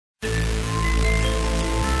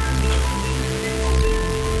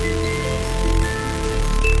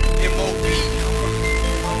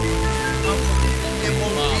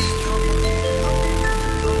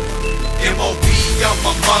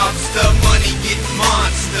mobster, money get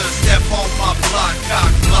monster. Step on my block,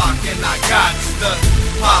 cock block, and I got the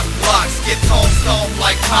pop blocks, get tossed off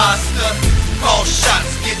like pasta. Call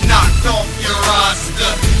shots, get knocked off your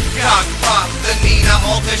roster. Cock pop, the Nina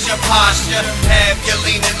alters your posture. Have you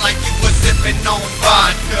leaning like you was sipping on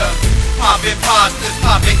vodka. Popping pastas,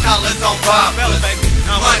 popping collars on boppers.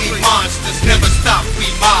 Money monsters, never stop, we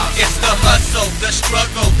mob. It's the hustle, the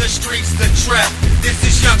struggle, the streets, the trap. This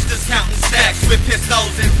is youngsters counting stacks with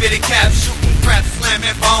pistols and fitted caps, shooting crap,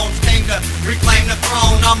 slamming bones. Came to reclaim the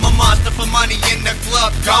throne. I'm a monster for money in the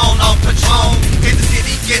club, gone on Patron. Hit the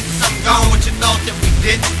city, get some gone. What you thought that we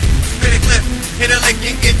didn't? Spit a clip, hit a lick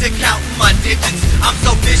and get to counting my digits. I'm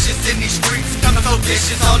so vicious in these streets, coming so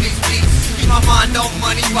vicious on these beats. Keep my mind on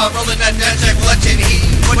money while rolling that jack, watching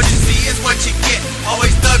heat. What you see is what you get.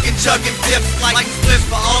 Always thugging, chugging pips like splits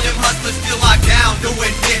for all them hustlers still locked down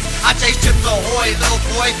doing this. I chase chips ahoy, little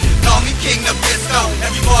boy, call me King Nabisco.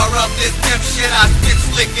 Every bar of this pimp shit I spit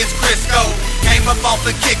slick as Crisco. Came up off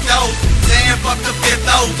the kick those, damn fuck the fifth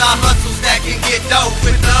those. I hustle, stack and get dope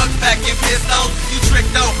with thugs back in pistols. You trick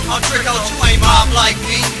though, I'm trickos, you ain't mob like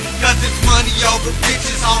me. Cause it's money over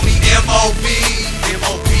bitches, homie, M.O.B.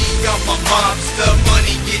 M.O.B. I'm a mobster,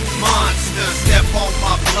 money get monster. Step on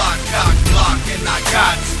my block, cock block, and I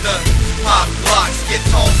got the pop blocks, get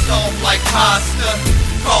tossed off like pasta.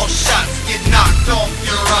 Call shots, get knocked off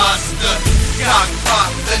your roster. Cock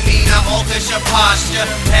pop, the Nina alters your posture.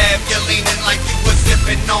 Have you leaning like you was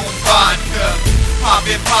sipping on vodka.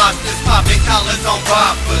 Popping pastas, popping collars on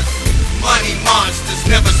boppers. Money monsters,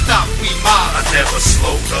 never stop, we mob. I never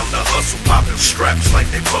slowed up the hustle, popping straps like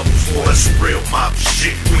they bubbles. Boy, that's real mob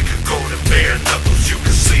shit. We could go to bare knuckles, you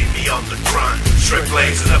can see me on the grind. Straight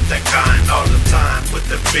blazing up that kind all the time, with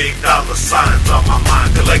the big dollar signs on my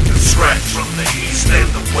mind. Collecting scratch from the east and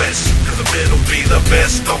the west, cause the middle be the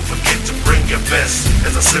best. Don't forget to bring your best,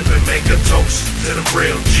 as I sip and make a toast to the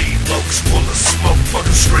real D-Locs. Full of smoke,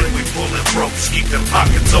 fucking string, we pulling ropes. Keep them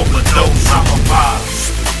pockets overdose, I'm a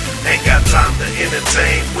mobster. Ain't got time to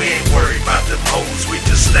entertain, we ain't worried about them hoes. We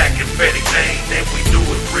just stacking Betty Payne, and we do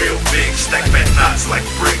it real big. Stack fat knots like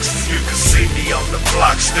bricks. You can see me on the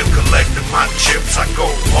block, still collecting my chips. I go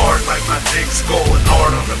hard like my dick's going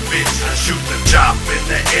hard on the bitch. I shoot the chop in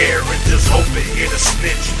the air and just hope it hit a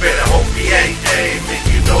snitch. Better hope he ain't aiming.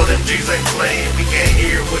 You know them G's ain't playing, we can't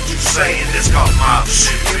hear what you saying. This called mob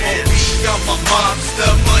shit, man. I'm a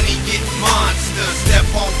mobster, money get monster. Step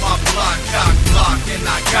on my block, cock block, and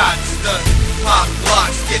I got the pop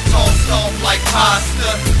blocks, get tossed off like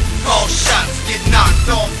pasta. Call shots, get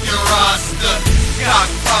knocked off your roster.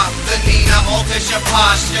 Cock pop, the Nina alters your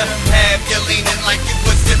posture. Have you leaning like you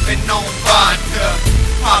was sipping on vodka.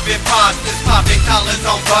 Popping pastas, popping collars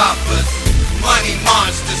on boppers. Money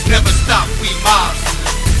monsters, never stop, we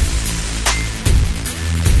mobsters.